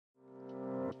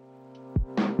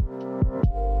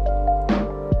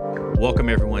Welcome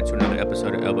everyone to another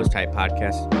episode of Elbows Tight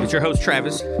Podcast. It's your host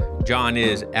Travis. John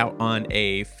is out on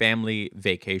a family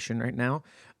vacation right now,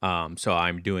 so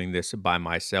I'm doing this by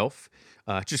myself.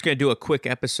 Just going to do a quick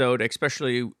episode,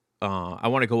 especially I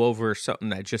want to go over something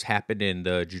that just happened in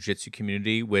the Jiu-Jitsu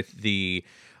community with the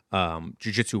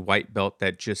Jiu-Jitsu white belt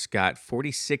that just got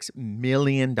 $46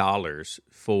 million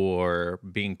for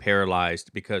being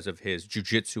paralyzed because of his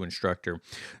Jiu-Jitsu instructor.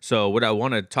 So what I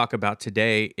want to talk about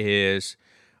today is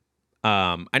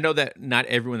I know that not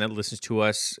everyone that listens to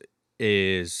us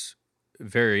is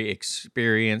very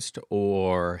experienced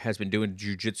or has been doing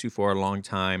jiu-jitsu for a long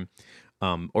time,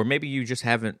 or maybe you just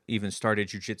haven't even started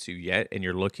jiu-jitsu yet and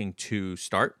you're looking to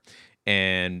start.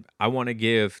 And I want to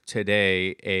give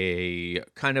today a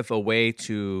kind of a way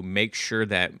to make sure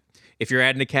that if you're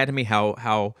at an academy,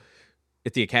 how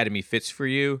if the academy fits for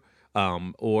you,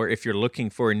 or if you're looking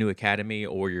for a new academy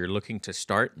or you're looking to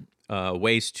start,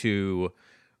 ways to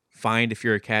find if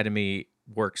your academy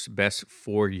works best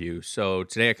for you. So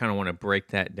today I kind of want to break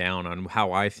that down on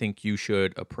how I think you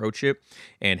should approach it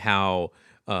and how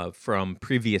from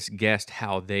previous guests,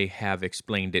 how they have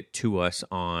explained it to us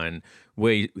on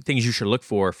things you should look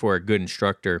for a good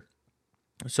instructor.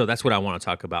 So that's what I want to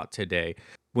talk about today.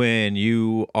 When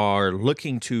you are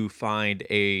looking to find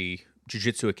a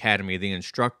jiu-jitsu academy, the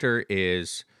instructor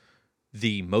is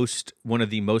one of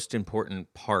the most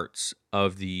important parts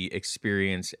of the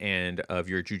experience and of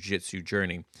your jiu-jitsu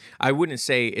journey. I wouldn't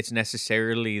say it's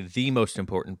necessarily the most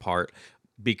important part,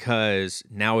 because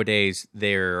nowadays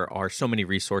there are so many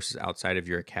resources outside of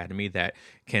your academy that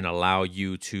can allow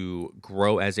you to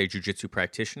grow as a jiu-jitsu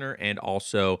practitioner and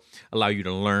also allow you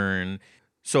to learn.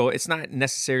 So it's not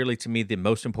necessarily, to me, the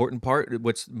most important part.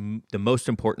 What's the most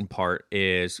important part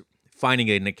is finding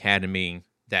an academy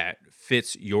that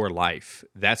fits your life.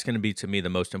 That's going to be, to me, the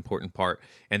most important part.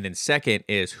 And then second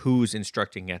is who's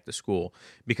instructing at the school.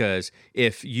 Because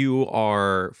if you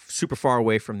are super far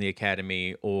away from the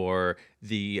academy, or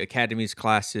the academy's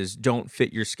classes don't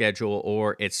fit your schedule,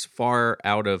 or it's far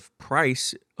out of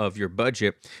price of your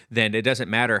budget, then it doesn't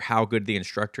matter how good the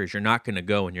instructor is. You're not going to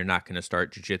go and you're not going to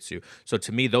start jiu-jitsu. So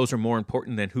to me, those are more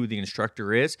important than who the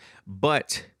instructor is.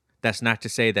 But that's not to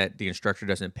say that the instructor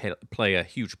doesn't play a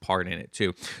huge part in it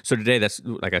too. So today, that's,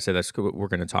 like I said, that's what we're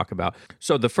going to talk about.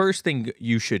 So the first thing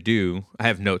you should do, I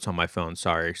have notes on my phone,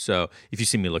 sorry. So if you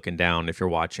see me looking down, if you're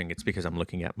watching, it's because I'm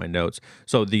looking at my notes.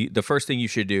 So the first thing you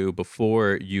should do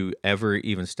before you ever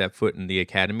even step foot in the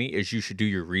academy is you should do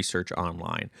your research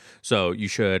online. So you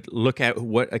should look at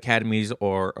what academies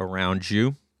are around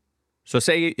you. So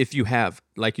say if you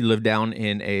live down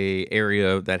in a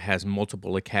area that has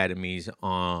multiple academies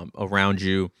around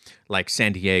you, like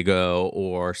San Diego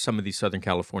or some of these Southern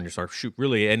California, or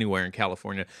really anywhere in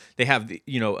California, they have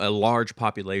a large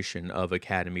population of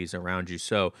academies around you.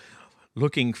 So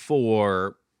looking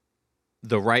for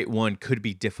the right one could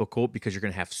be difficult because you're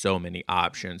going to have so many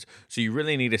options. So you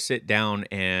really need to sit down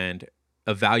and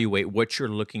evaluate what you're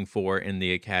looking for in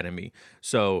the academy.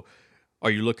 So are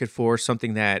you looking for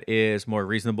something that is more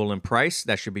reasonable in price?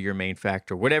 That should be your main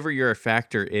factor. Whatever your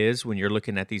factor is when you're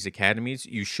looking at these academies,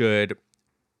 you should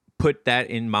put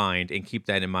that in mind and keep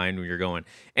that in mind when you're going.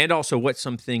 And also, what's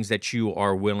some things that you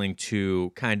are willing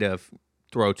to kind of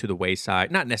throw to the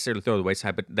wayside? Not necessarily throw to the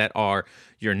wayside, but that are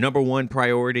your number one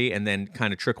priority, and then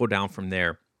kind of trickle down from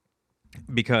there.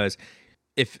 Because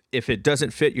if it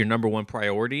doesn't fit your number one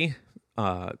priority,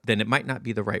 then it might not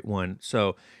be the right one.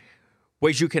 So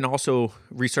ways you can also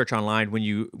research online when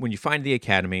you find the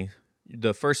academy,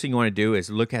 the first thing you want to do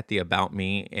is look at the About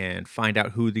Me and find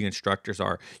out who the instructors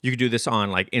are. You could do this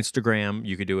on like Instagram.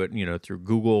 You could do it, through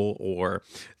Google or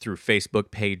through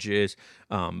Facebook pages.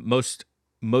 Most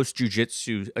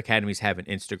jiu-jitsu academies have an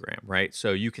Instagram, right?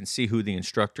 So you can see who the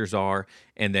instructors are,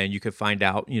 and then you can find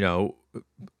out,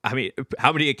 how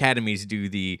many academies do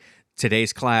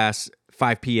today's class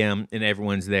 5 p.m. and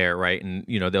everyone's there, right? And,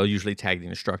 they'll usually tag the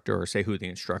instructor or say who the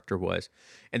instructor was.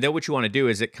 And then what you want to do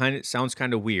is, it kind of sounds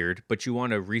kind of weird, but you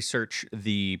want to research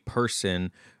the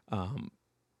person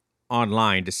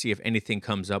online to see if anything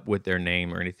comes up with their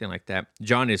name or anything like that.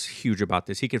 John is huge about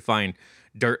this. He can find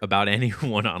dirt about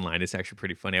anyone online. It's actually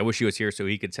pretty funny. I wish he was here so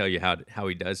he could tell you how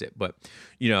he does it. But,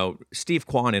 Steve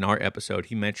Kwan in our episode,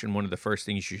 he mentioned one of the first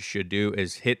things you should do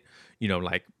is hit,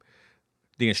 like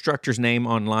the instructor's name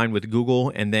online with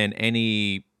Google, and then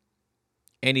any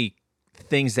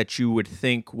things that you would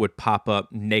think would pop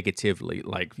up negatively,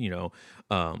 like,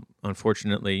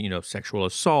 unfortunately, sexual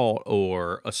assault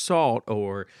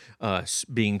or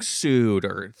being sued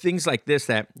or things like this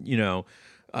that,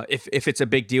 if it's a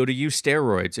big deal to use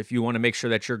steroids, if you want to make sure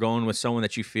that you're going with someone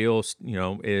that you feel,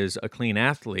 is a clean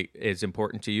athlete is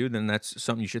important to you, then that's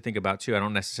something you should think about too. I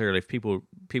don't necessarily, if people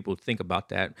think about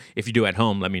that. If you do at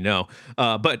home, let me know.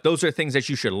 But those are things that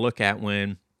you should look at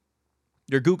when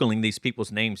you're Googling these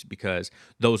people's names, because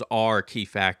those are key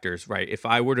factors, right? If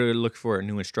I were to look for a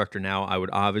new instructor now, I would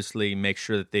obviously make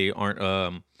sure that they aren't,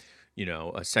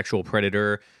 a sexual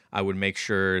predator. I would make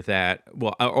sure that,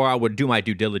 or I would do my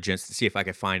due diligence to see if I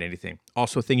could find anything.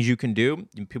 Also, things you can do,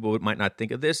 and people might not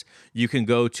think of this, you can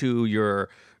go to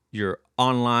your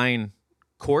online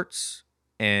courts,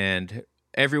 and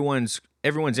everyone's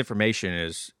information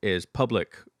is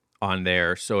public on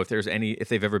there. So if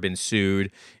they've ever been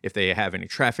sued, if they have any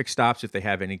traffic stops, if they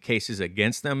have any cases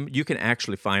against them, you can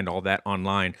actually find all that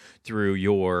online through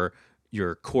your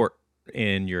court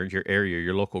in your area,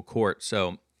 your local court.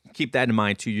 So keep that in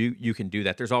mind too. You can do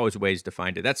that. There's always ways to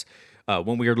find it. That's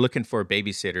when we were looking for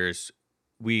babysitters,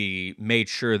 we made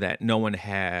sure that no one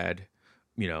had,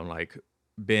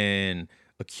 been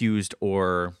accused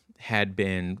or had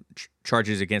been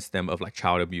charges against them of like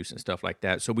child abuse and stuff like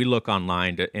that. So we look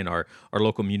online in our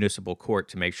local municipal court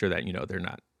to make sure that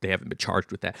they haven't been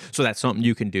charged with that. So that's something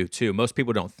you can do too. Most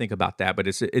people don't think about that, but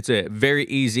it's a very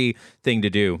easy thing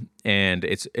to do, and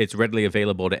it's readily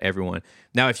available to everyone.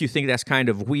 Now, if you think that's kind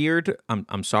of weird,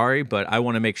 I'm sorry, but I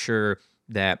want to make sure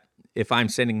that if I'm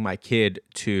sending my kid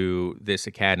to this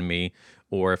academy,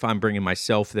 or if I'm bringing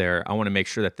myself there, I want to make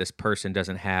sure that this person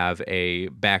doesn't have a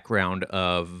background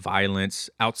of violence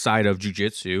outside of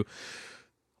jiu-jitsu,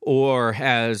 or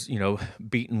has,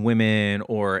 beaten women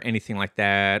or anything like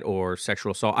that, or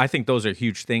sexual assault. I think those are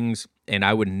huge things, and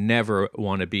I would never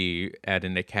want to be at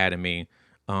an academy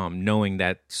knowing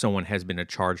that someone has been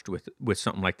charged with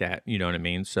something like that. You know what I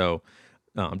mean? So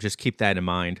just keep that in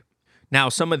mind. Now,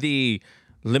 some of the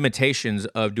limitations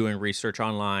of doing research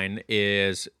online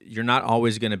is you're not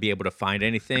always going to be able to find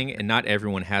anything, and not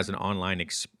everyone has an online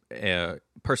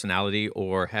personality,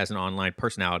 or has an online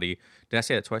personality. Did I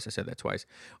say that twice? I said that twice.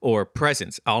 Or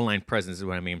presence. Online presence is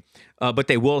what I mean. But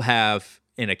they will have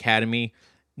an academy.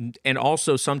 And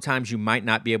also sometimes you might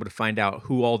not be able to find out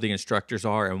who all the instructors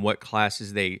are and what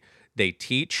classes they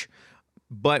teach.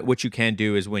 But what you can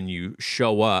do is when you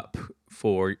show up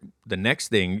for the next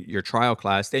thing, your trial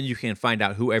class, then you can find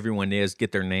out who everyone is,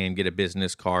 get their name, get a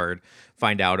business card,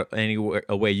 find out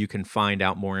a way you can find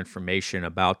out more information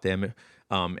about them.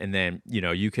 And then,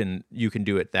 you can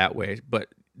do it that way. But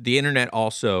the internet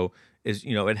also is,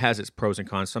 it has its pros and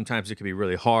cons. Sometimes it can be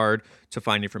really hard to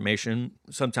find information.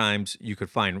 Sometimes you could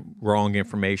find wrong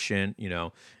information,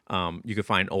 you could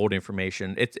find old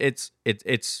information. It's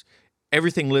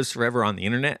everything lives forever on the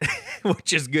internet,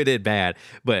 which is good and bad.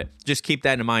 But just keep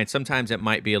that in mind. Sometimes it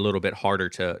might be a little bit harder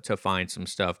to find some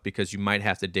stuff, because you might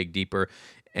have to dig deeper,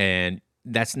 and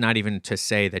that's not even to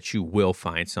say that you will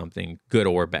find something good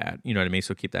or bad. You know what I mean?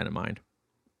 So keep that in mind.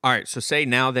 All right. So say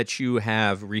now that you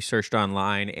have researched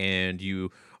online and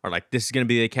you are like, this is going to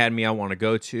be the academy I want to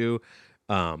go to.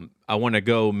 I want to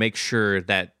go make sure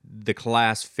that the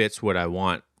class fits what I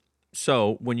want.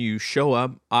 So when you show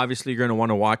up, obviously you're going to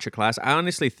want to watch a class. I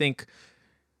honestly think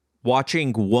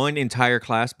watching one entire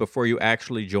class before you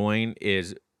actually join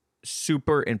is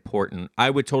super important.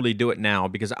 I would totally do it now,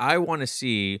 because I want to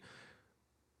see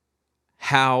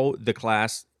how the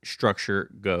class structure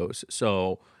goes.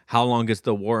 So how long is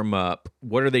the warm up?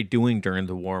 What are they doing during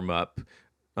the warm up?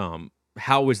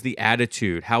 How is the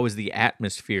attitude? How is the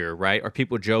atmosphere, right? Are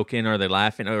people joking? Are they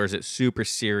laughing? Or is it super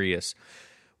serious?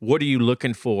 What are you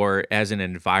looking for as an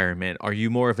environment? Are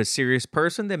you more of a serious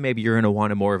person? Then maybe you're going to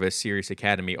want more of a serious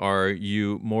academy. Are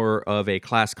you more of a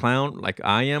class clown like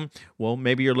I am? Well,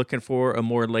 maybe you're looking for a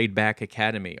more laid back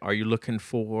academy. Are you looking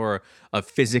for a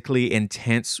physically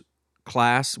intense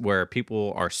class where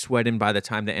people are sweating by the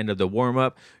time the end of the warm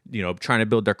up, trying to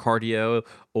build their cardio?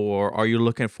 Or are you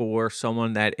looking for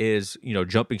someone that is,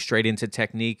 jumping straight into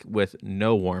technique with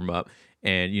no warm up?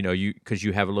 And, because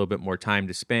you have a little bit more time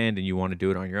to spend and you want to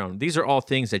do it on your own. These are all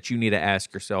things that you need to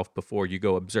ask yourself before you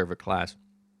go observe a class.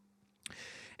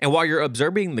 And while you're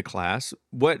observing the class,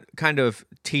 what kind of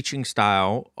teaching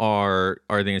style are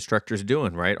the instructors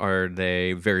doing, right? Are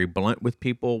they very blunt with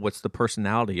people? What's the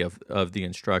personality of the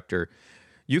instructor?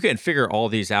 You can figure all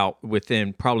these out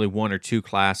within probably one or two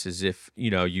classes. If,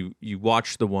 you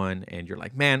watch the one and you're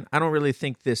like, man, I don't really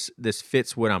think this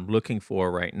fits what I'm looking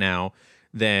for right now,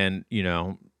 then,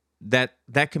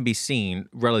 that can be seen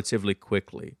relatively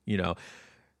quickly.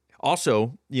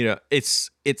 Also, it's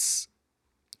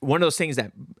one of those things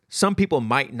that some people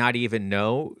might not even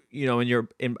know,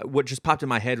 and what just popped in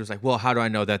my head was like, well, how do I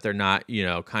know that they're not,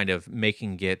 kind of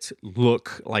making it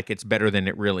look like it's better than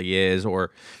it really is,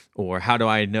 or how do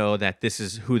I know that this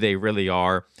is who they really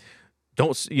are?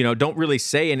 Don't really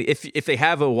say, and if they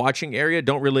have a watching area,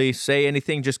 don't really say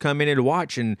anything. Just come in and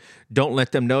watch, and don't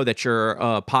let them know that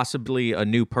you're possibly a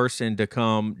new person to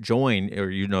come join, or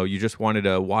you just wanted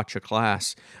to watch a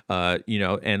class,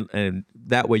 and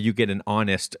that way you get an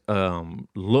honest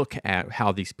look at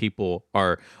how these people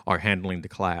are handling the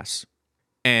class.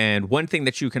 And one thing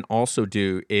that you can also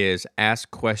do is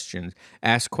ask questions.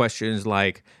 Ask questions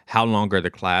like, how long are the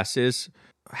classes?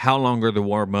 How long are the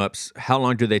warm-ups? How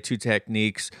long do they do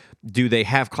techniques? Do they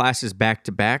have classes back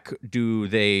to back? Do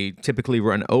they typically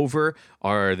run over?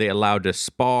 Are they allowed to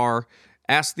spar?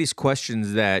 Ask these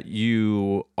questions that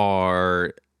you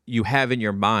have in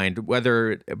your mind,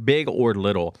 whether big or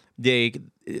little.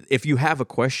 If you have a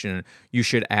question, you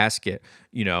should ask it.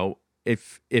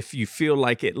 If you feel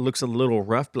like it looks a little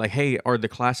rough, like, hey, are the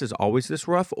classes always this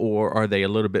rough, or are they a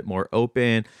little bit more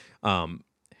open?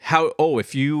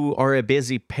 If you are a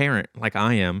busy parent like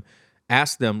I am,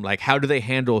 ask them, like, how do they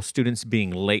handle students being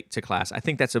late to class? I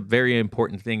think that's a very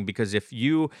important thing, because if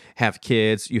you have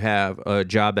kids, you have a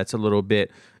job that's a little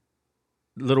bit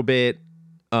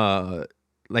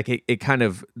like it kind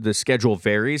of, the schedule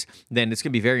varies, then it's going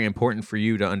to be very important for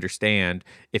you to understand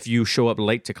if you show up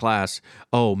late to class,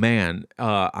 oh man,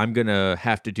 I'm going to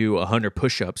have to do 100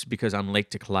 push-ups because I'm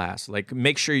late to class. Like,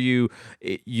 make sure you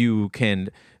can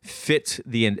fit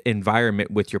the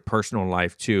environment with your personal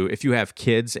life too. If you have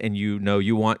kids and you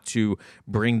want to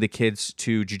bring the kids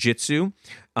to jiu-jitsu,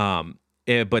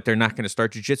 but they're not going to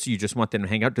start jiu-jitsu, you just want them to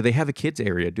hang out. Do they have a kids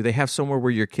area? Do they have somewhere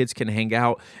where your kids can hang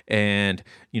out and,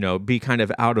 be kind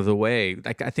of out of the way?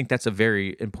 Like, I think that's a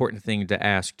very important thing to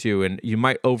ask too. And you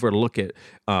might overlook it.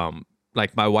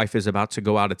 Like, my wife is about to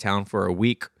go out of town for a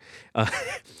week,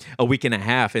 a week and a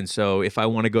half. And so if I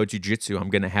want to go jiu-jitsu, I'm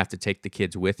going to have to take the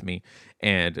kids with me.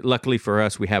 And luckily for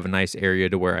us, we have a nice area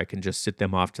to where I can just sit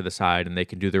them off to the side and they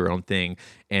can do their own thing.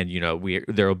 And,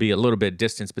 there'll be a little bit of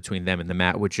distance between them and the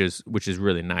mat, which is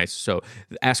really nice. So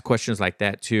ask questions like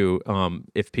that too.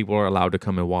 If people are allowed to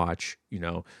come and watch,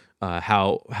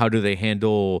 how do they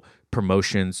handle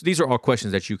promotions? These are all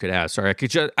questions that you could ask. Sorry,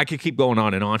 I could keep going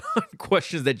on and on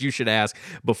questions that you should ask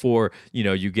before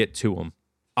you get to them.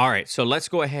 All right, so let's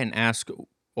go ahead and ask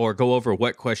or go over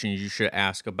what questions you should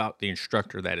ask about the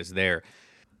instructor that is there.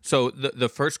 So the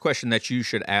first question that you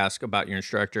should ask about your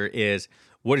instructor is,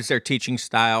 what is their teaching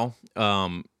style?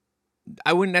 I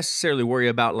wouldn't necessarily worry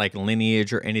about like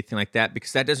lineage or anything like that,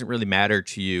 because that doesn't really matter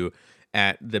to you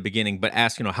at the beginning, but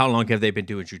ask, how long have they been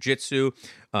doing jiu-jitsu,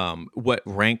 what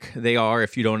rank they are,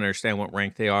 if you don't understand what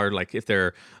rank they are, like if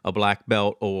they're a black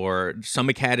belt, or some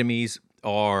academies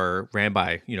are ran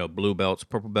by, blue belts,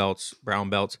 purple belts, brown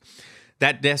belts.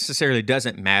 That necessarily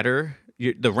doesn't matter.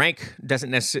 The rank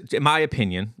doesn't necessarily, in my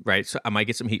opinion, right? So I might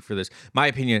get some heat for this. My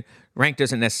opinion, rank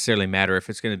doesn't necessarily matter if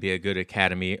it's going to be a good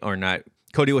academy or not.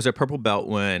 Cody was a purple belt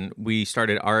when we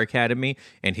started our academy,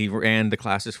 and he ran the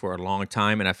classes for a long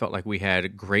time, and I felt like we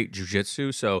had great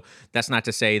jiu-jitsu. So that's not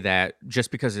to say that just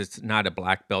because it's not a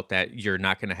black belt that you're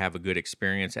not going to have a good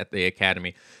experience at the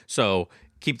academy. So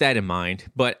keep that in mind.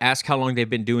 But ask how long they've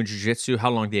been doing jiu-jitsu, how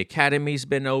long the academy's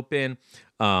been open,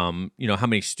 how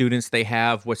many students they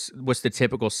have, what's the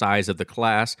typical size of the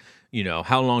class,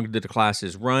 how long did the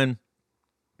classes run,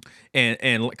 and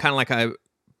kind of like I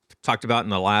talked about in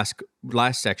the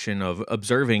last section of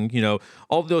observing,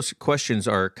 all of those questions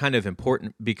are kind of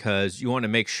important, because you want to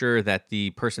make sure that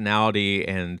the personality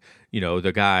and,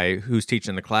 the guy who's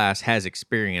teaching the class has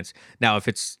experience. Now, if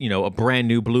it's, a brand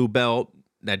new blue belt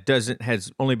that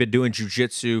has only been doing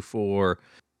jiu-jitsu for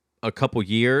a couple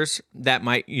years, that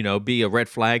might, be a red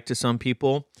flag to some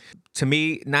people. To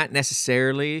me, not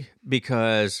necessarily,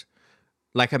 because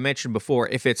like I mentioned before,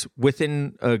 if it's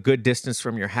within a good distance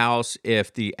from your house,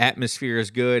 if the atmosphere is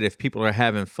good, if people are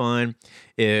having fun,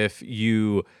 if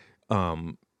it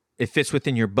fits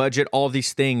within your budget, all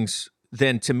these things,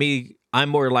 then to me, I'm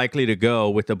more likely to go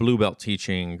with the blue belt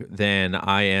teaching than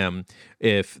I am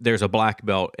if there's a black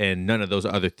belt and none of those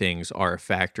other things are a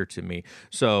factor to me.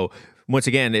 So once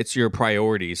again, it's your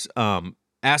priorities.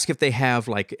 Ask if they have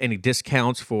like any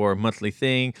discounts for a monthly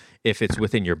thing, if it's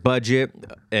within your budget,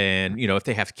 and if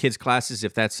they have kids classes,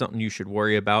 if that's something you should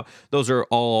worry about. Those are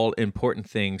all important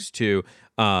things too,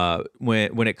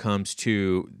 when it comes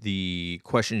to the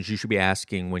questions you should be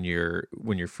asking when you're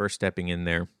first stepping in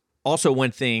there. Also,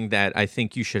 one thing that I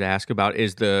think you should ask about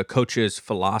is the coach's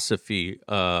philosophy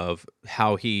of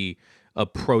how he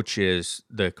approaches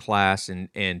the class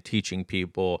and teaching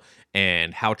people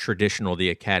and how traditional the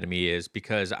academy is,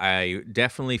 because I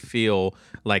definitely feel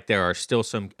like there are still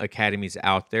some academies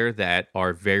out there that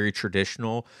are very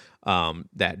traditional,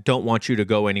 that don't want you to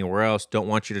go anywhere else, don't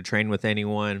want you to train with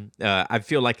anyone. I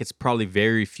feel like it's probably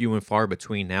very few and far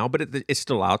between now, but it's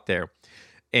still out there.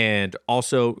 And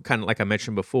also, kind of like I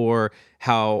mentioned before,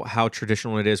 how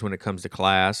traditional it is when it comes to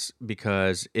class,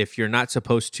 because if you're not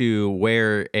supposed to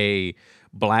wear a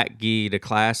black gi to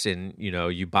class, and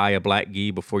you buy a black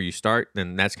gi before you start,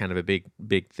 then that's kind of a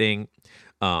big thing.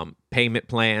 Payment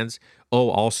plans. Oh,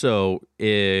 also,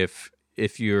 if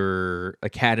your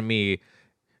academy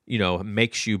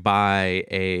makes you buy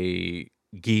a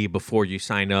gi before you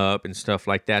sign up and stuff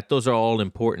like that, those are all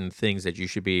important things that you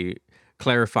should be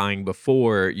clarifying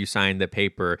before you sign the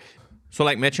paper. So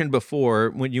like mentioned before,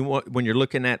 when you're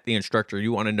looking at the instructor,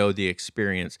 you want to know the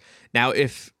experience. Now,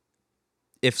 if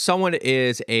someone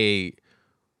is a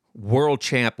world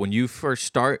champ when you first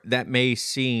start, that may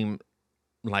seem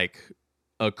like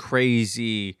a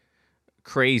crazy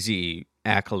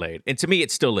accolade. And to me, it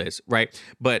still is, right?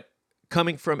 But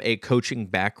coming from a coaching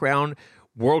background,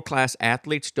 world-class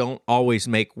athletes don't always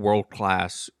make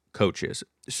world-class coaches.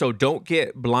 So don't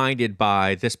get blinded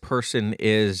by this person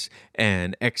is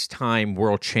an X-time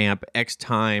world champ,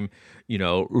 X-time,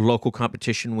 local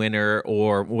competition winner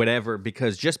or whatever,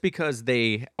 because just because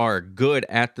they are good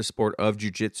at the sport of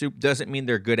jiu-jitsu doesn't mean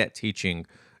they're good at teaching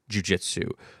jiu-jitsu,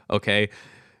 okay?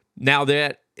 Now,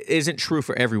 that isn't true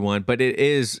for everyone, but it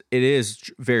is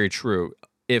very true.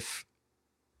 If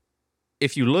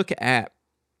you look at,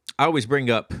 I always bring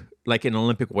up, like in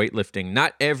Olympic weightlifting,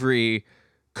 not every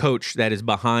coach that is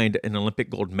behind an Olympic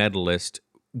gold medalist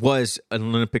was an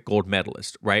Olympic gold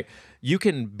medalist, right? You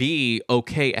can be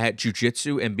okay at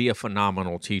jiu-jitsu and be a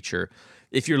phenomenal teacher.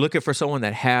 If you're looking for someone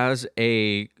that has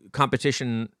a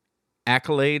competition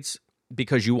accolades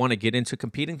because you want to get into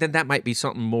competing, then that might be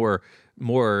something more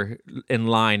in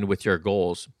line with your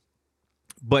goals.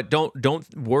 But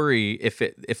don't worry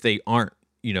if they aren't,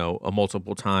 a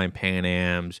multiple time Pan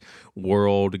Am's,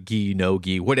 world, gi, no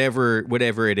gi, whatever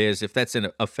it is, if that's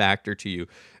a factor to you,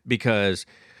 because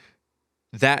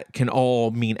that can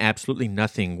all mean absolutely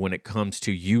nothing when it comes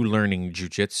to you learning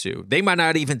jiu-jitsu. They might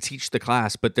not even teach the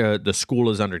class, but the school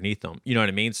is underneath them. You know what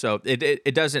I mean? So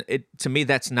it doesn't, to me,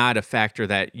 that's not a factor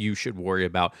that you should worry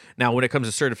about. Now, when it comes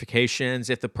to certifications,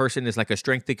 if the person is like a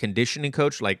strength and conditioning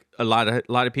coach, like a lot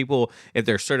of people, if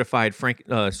they're certified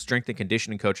strength and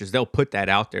conditioning coaches, they'll put that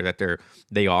out there that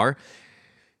they are.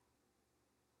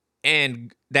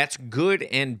 And that's good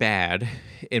and bad,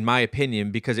 in my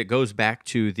opinion, because it goes back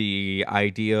to the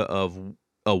idea of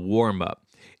a warm-up.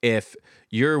 If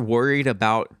you're worried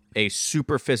about a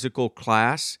super physical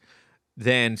class,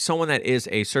 then someone that is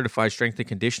a certified strength and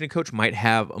conditioning coach might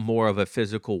have more of a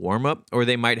physical warm-up, or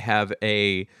they might have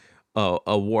a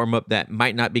warm-up that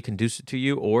might not be conducive to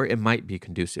you, or it might be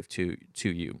conducive to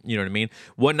you. You know what I mean?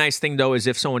 One nice thing, though, is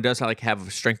if someone does have a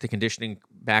strength and conditioning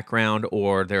background,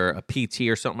 or they're a PT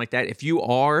or something like that, if you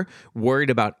are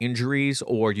worried about injuries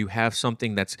or you have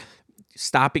something that's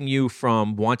stopping you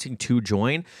from wanting to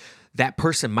join, that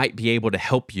person might be able to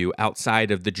help you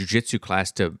outside of the jiu-jitsu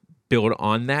class to build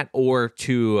on that, or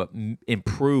to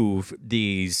improve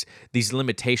these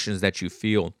limitations that you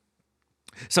feel.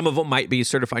 Some of them might be a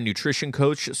certified nutrition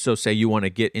coach. So say you want to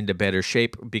get into better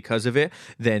shape because of it,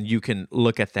 then you can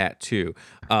look at that too.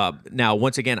 Now,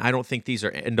 once again, I don't think these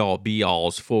are end-all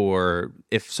be-alls for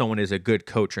if someone is a good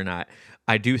coach or not.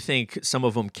 I do think some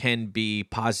of them can be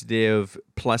positive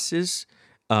pluses,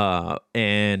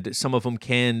 and some of them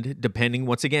can, depending,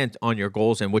 once again, on your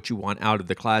goals and what you want out of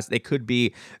the class, they could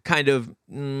be kind of,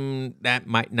 that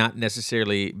might not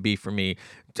necessarily be for me.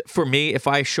 For me, if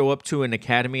I show up to an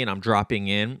academy and I'm dropping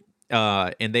in,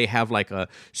 and they have like a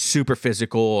super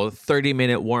physical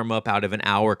 30-minute warm-up out of an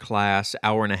hour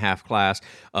and a half class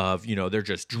of, they're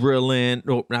just drilling.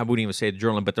 No, I wouldn't even say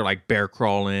drilling, but they're like bear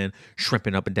crawling,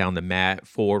 shrimping up and down the mat,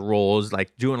 forward rolls,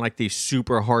 like doing like these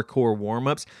super hardcore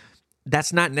warm-ups.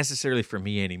 That's not necessarily for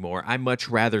me anymore. I much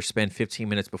rather spend 15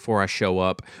 minutes before I show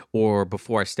up or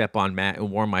before I step on mat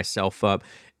and warm myself up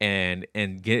and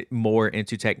get more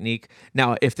into technique.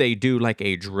 Now, if they do like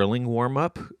a drilling warm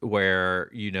up where,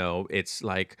 it's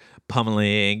like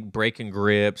pummeling, breaking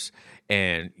grips,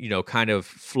 and, kind of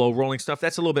flow rolling stuff,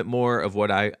 that's a little bit more of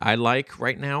what I like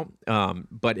right now.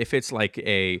 But if it's like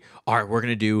all right, we're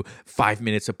going to do 5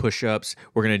 minutes of push-ups,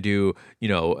 we're going to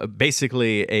do,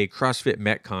 basically a CrossFit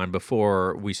Metcon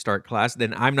before we start class,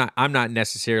 then I'm not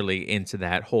necessarily into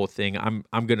that whole thing.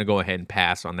 I'm going to go ahead and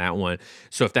pass on that one.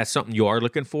 So if that's something you are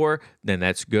looking for, then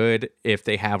that's good. If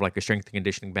they have like a strength and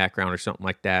conditioning background or something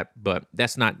like that, but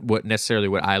that's not necessarily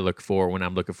what I look for when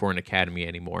I'm looking for an academy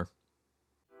anymore.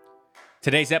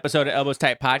 Today's episode of Elbows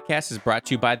Tight Podcast is brought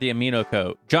to you by the Amino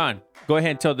Co. John, go ahead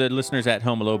and tell the listeners at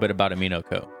home a little bit about Amino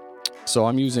Co. So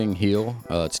I'm using Heal.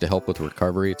 It's to help with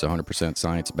recovery. It's 100%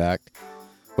 science-backed.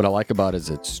 What I like about it is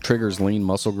it triggers lean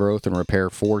muscle growth and repair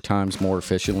 4 times more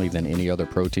efficiently than any other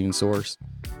protein source.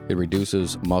 It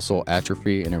reduces muscle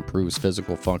atrophy and improves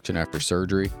physical function after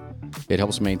surgery. It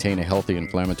helps maintain a healthy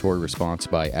inflammatory response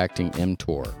by acting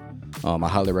mTOR. I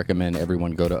highly recommend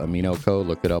everyone go to Amino Co.,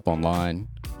 look it up online,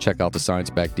 check out the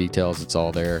science-backed details. It's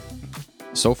all there.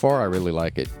 So far, I really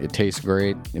like it. It tastes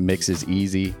great. It mixes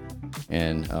easy.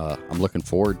 And I'm looking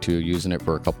forward to using it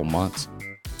for a couple months.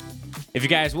 If you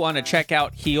guys want to check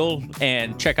out Heal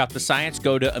and check out the science,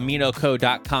 go to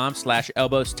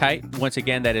aminoco.com/elbowstight. Once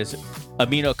again, that is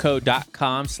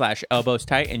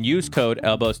aminoco.com/elbowstight and use code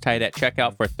elbowstight at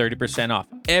checkout for 30% off.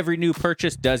 Every new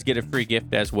purchase does get a free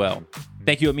gift as well.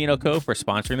 Thank you, Amino Co., for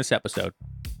sponsoring this episode.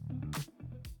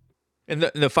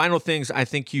 And the final things I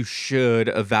think you should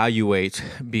evaluate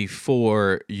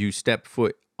before you step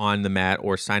foot on the mat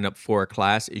or sign up for a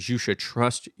class is you should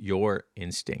trust your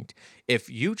instinct. If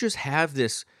you just have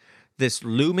this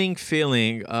looming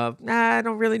feeling of, I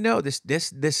don't really know, this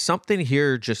something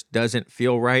here just doesn't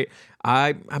feel right.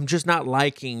 I'm just not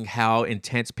liking how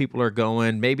intense people are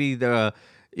going. Maybe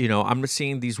I'm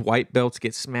seeing these white belts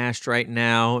get smashed right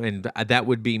now, and that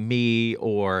would be me.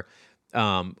 Or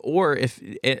if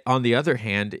on the other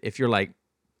hand, if you're like,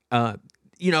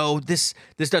 this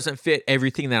doesn't fit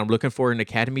everything that I'm looking for in an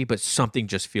academy, but something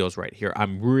just feels right here.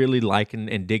 I'm really liking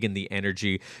and digging the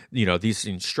energy. These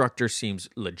instructors seems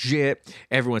legit.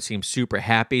 Everyone seems super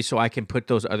happy, so I can put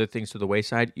those other things to the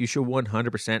wayside. You should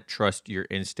 100% trust your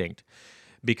instinct,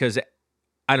 because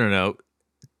I don't know.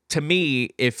 To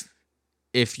me, if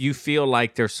you feel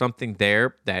like there's something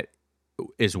there that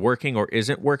is working or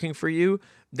isn't working for you,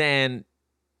 then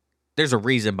there's a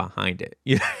reason behind it.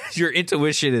 Your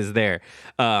intuition is there.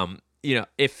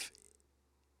 If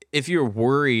you're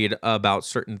worried about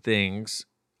certain things,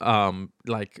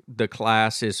 like the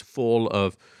class is full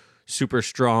of super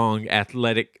strong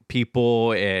athletic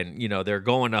people and they're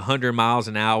going 100 miles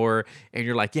an hour, and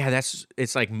you're like, yeah,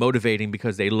 it's like motivating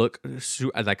because they look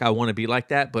like I want to be like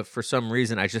that, but for some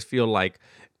reason I just feel like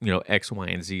X, Y,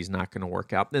 and Z is not going to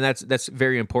work out. And that's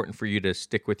very important for you to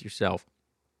stick with yourself.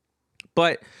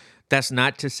 But that's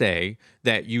not to say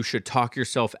that you should talk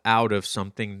yourself out of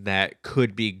something that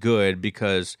could be good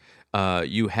because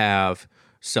you have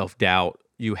self-doubt,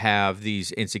 you have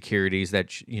these insecurities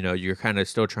that you're kind of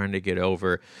still trying to get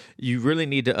over. You really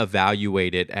need to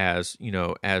evaluate it as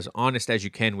as honest as you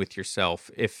can with yourself.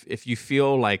 If you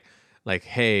feel like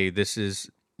hey, this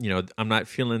is I'm not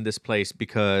feeling this place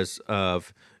because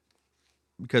of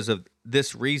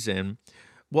this reason,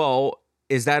 well,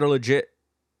 is that a legit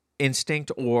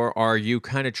instinct, or are you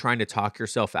kind of trying to talk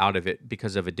yourself out of it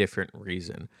because of a different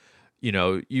reason?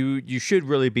 You should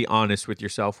really be honest with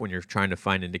yourself when you're trying to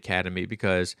find an academy,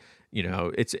 because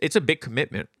it's a big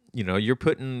commitment. You're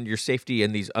putting your safety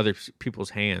in these other people's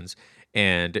hands,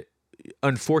 and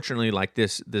unfortunately, like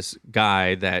this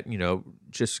guy that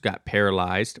just got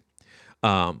paralyzed,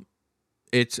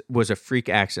 it was a freak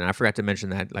accident. I forgot to mention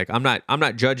that. Like, I'm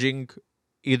not judging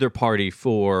either party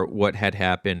for what had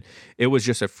happened. It was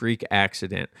just a freak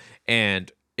accident,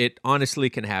 and it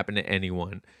honestly can happen to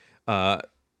anyone.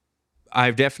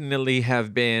 I've definitely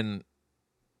have been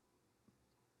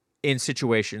in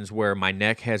situations where my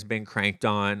neck has been cranked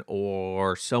on,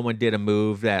 or someone did a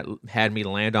move that had me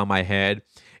land on my head,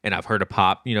 and I've heard a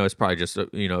pop. It's probably just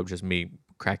just me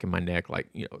cracking my neck, like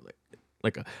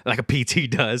a PT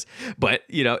does. But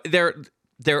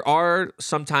there are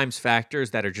sometimes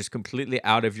factors that are just completely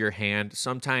out of your hand.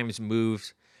 Sometimes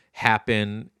moves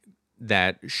happen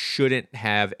that shouldn't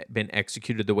have been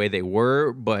executed the way they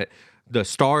were, but the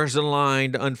stars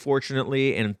aligned,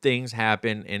 unfortunately, and things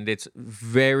happen, and it's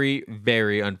very,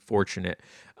 very unfortunate.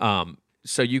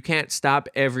 So you can't stop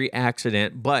every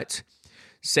accident, but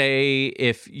say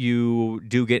if you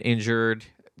do get injured,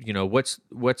 what's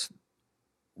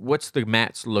the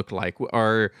mats look like?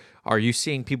 Are you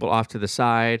seeing people off to the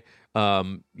side?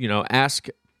 Ask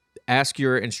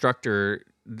your instructor,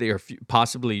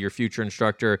 possibly your future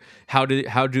instructor, how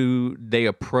do they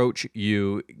approach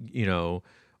you?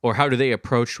 Or how do they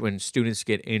approach when students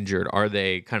get injured? Are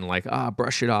they kind of like,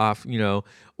 brush it off,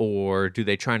 or do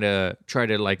they try to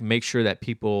like make sure that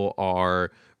people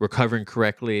are recovering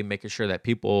correctly, making sure that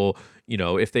people,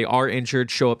 if they are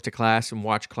injured, show up to class and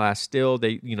watch class still.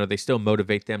 They still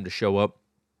motivate them to show up.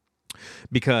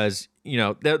 because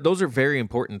those are very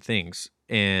important things.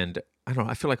 And I don't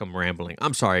know, I feel like I'm rambling.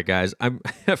 I'm sorry, guys.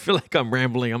 I feel like I'm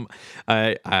rambling.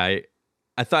 I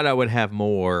thought I would have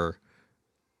more,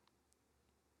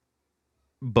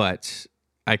 but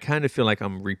I kind of feel like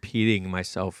I'm repeating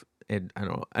myself, and I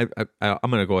don't know.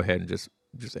 I'm gonna go ahead and just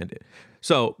end it.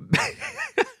 So,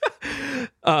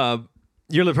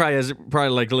 you're probably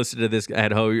like listen to this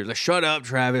at home. You're like, shut up,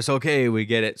 Travis. Okay, we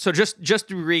get it. So just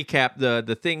to recap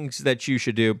the things that you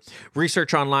should do: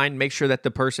 research online, make sure that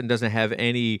the person doesn't have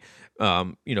any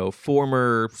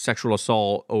former sexual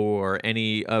assault or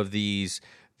any of these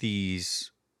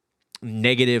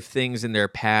negative things in their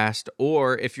past,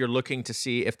 or if you're looking to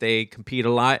see if they compete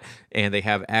a lot and they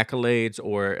have accolades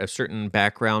or a certain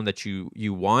background that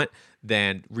you want,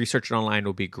 then researching online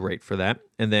will be great for that.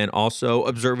 And then also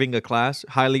observing a class,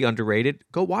 highly underrated.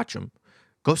 Go watch them.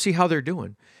 Go see how they're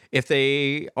doing. If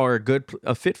they are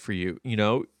a fit for you,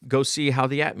 go see how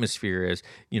the atmosphere is.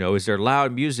 Is there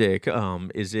loud music?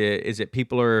 Is it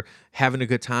people are having a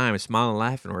good time, smiling,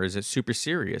 laughing, or is it super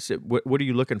serious? What are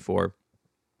you looking for?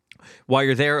 While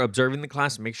you're there observing the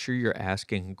class, make sure you're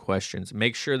asking questions.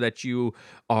 Make sure that you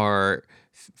are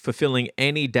fulfilling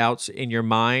any doubts in your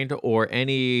mind or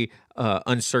any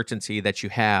uncertainty that you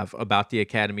have about the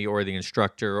academy or the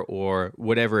instructor or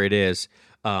whatever it is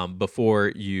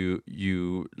before you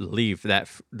leave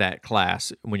that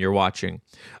class when you're watching.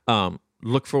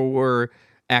 Look for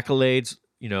accolades.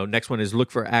 Next one is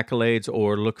look for accolades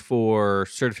or look for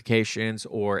certifications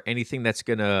or anything that's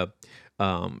going to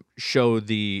show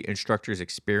the instructor's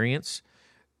experience.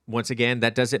 Once again,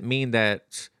 that doesn't mean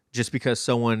that just because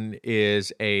someone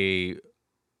is a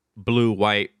blue,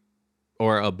 white,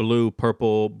 or a blue,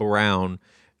 purple, brown,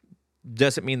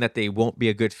 doesn't mean that they won't be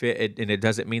a good fit, and it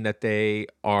doesn't mean that they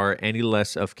are any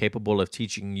less of capable of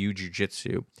teaching you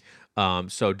jiu-jitsu.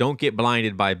 So don't get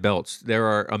blinded by belts. There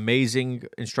are amazing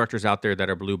instructors out there that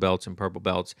are blue belts and purple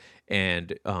belts,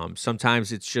 and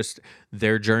sometimes it's just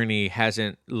their journey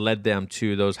hasn't led them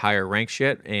to those higher ranks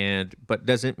yet, but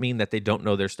doesn't mean that they don't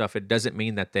know their stuff. It doesn't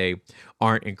mean that they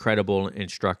aren't incredible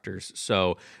instructors.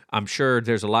 So I'm sure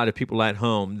there's a lot of people at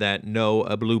home that know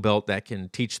a blue belt that can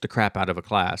teach the crap out of a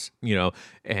class,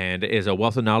 and is a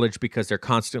wealth of knowledge because they're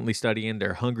constantly studying.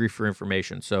 They're hungry for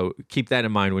information. So keep that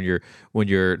in mind when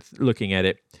you're looking at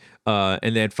it.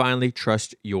 And then finally,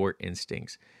 trust your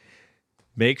instincts.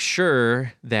 Make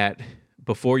sure that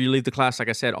before you leave the class, like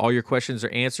I said, all your questions are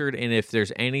answered. And if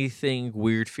there's anything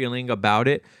weird feeling about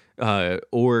it,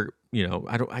 or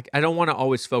I don't want to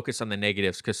always focus on the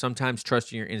negatives, because sometimes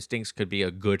trusting your instincts could be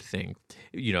a good thing,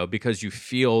 because you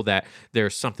feel that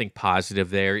there's something positive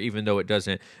there, even though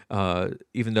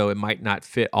it might not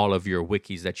fit all of your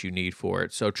wikis that you need for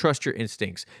it. So trust your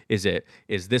instincts. Is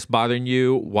this bothering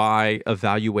you? Why?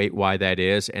 Evaluate why that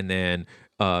is, and then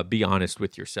be honest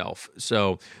with yourself.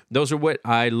 So those are what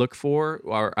I look for,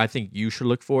 or I think you should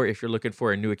look for if you're looking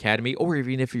for a new academy, or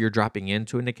even if you're dropping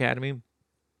into an academy.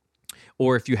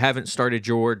 Or if you haven't started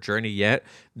your journey yet,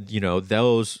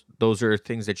 those are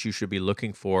things that you should be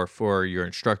looking for your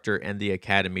instructor and the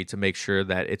academy, to make sure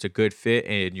that it's a good fit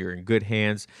and you're in good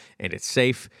hands and it's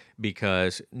safe,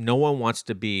 because no one wants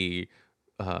to be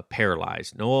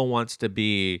paralyzed. No one wants to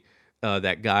be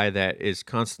that guy that is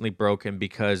constantly broken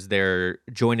because they're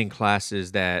joining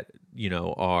classes that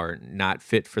are not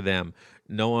fit for them.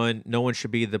 No one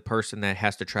should be the person that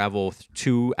has to travel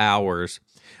 2 hours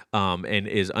and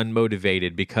is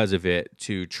unmotivated because of it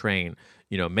to train.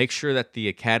 Make sure that the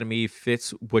academy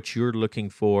fits what you're looking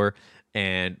for,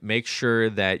 and make sure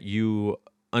that you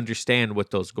understand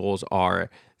what those goals are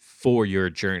for your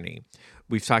journey.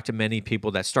 We've talked to many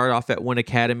people that start off at one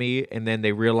academy and then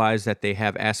they realize that they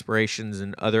have aspirations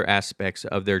in other aspects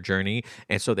of their journey,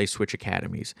 and so they switch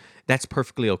academies. That's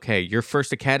perfectly okay. Your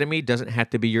first academy doesn't have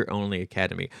to be your only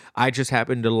academy. I just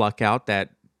happened to luck out that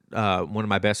one of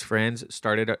my best friends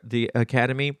started the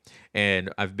academy, and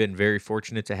I've been very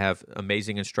fortunate to have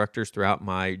amazing instructors throughout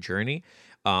my journey.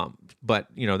 But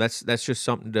that's just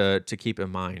something to keep in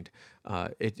mind.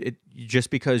 It just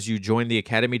because you join the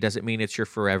academy doesn't mean it's your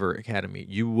forever academy.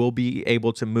 You will be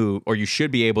able to move, or you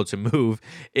should be able to move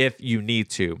if you need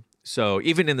to. So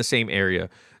even in the same area.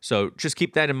 So just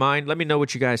keep that in mind. Let me know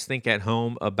what you guys think at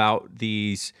home about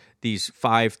these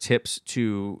 5 tips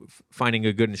to finding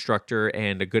a good instructor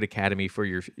and a good academy for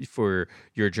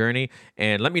your journey.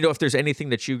 And let me know if there's anything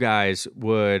that you guys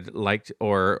would like,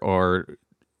 or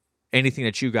anything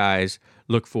that you guys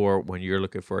look for when you're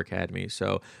looking for academy.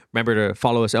 So remember to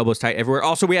follow us, Elbows Tight, everywhere.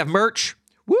 Also, we have merch.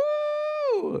 Woo!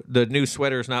 Woo! The new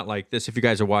sweater is not like this. If you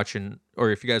guys are watching,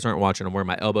 or if you guys aren't watching, I'm wearing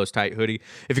my Elbows Tight hoodie.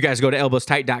 If you guys go to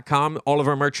elbowstight.com, all of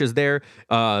our merch is there.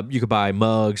 You could buy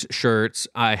mugs, shirts.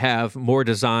 I have more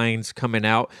designs coming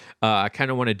out. I kind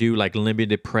of want to do like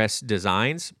limited press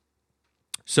designs.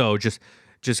 So just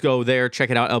go there, check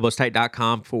it out,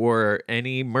 elbowstight.com for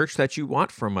any merch that you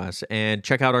want from us, and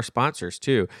check out our sponsors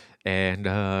too. And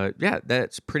yeah,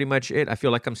 that's pretty much it. I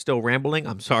feel like I'm still rambling.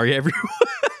 I'm sorry, everyone.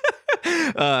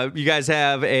 You guys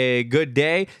have a good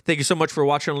day. Thank you so much for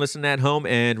watching and listening at home.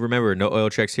 And remember, no oil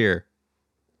checks here.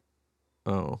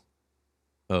 Oh.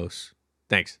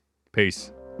 Thanks.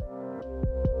 Peace.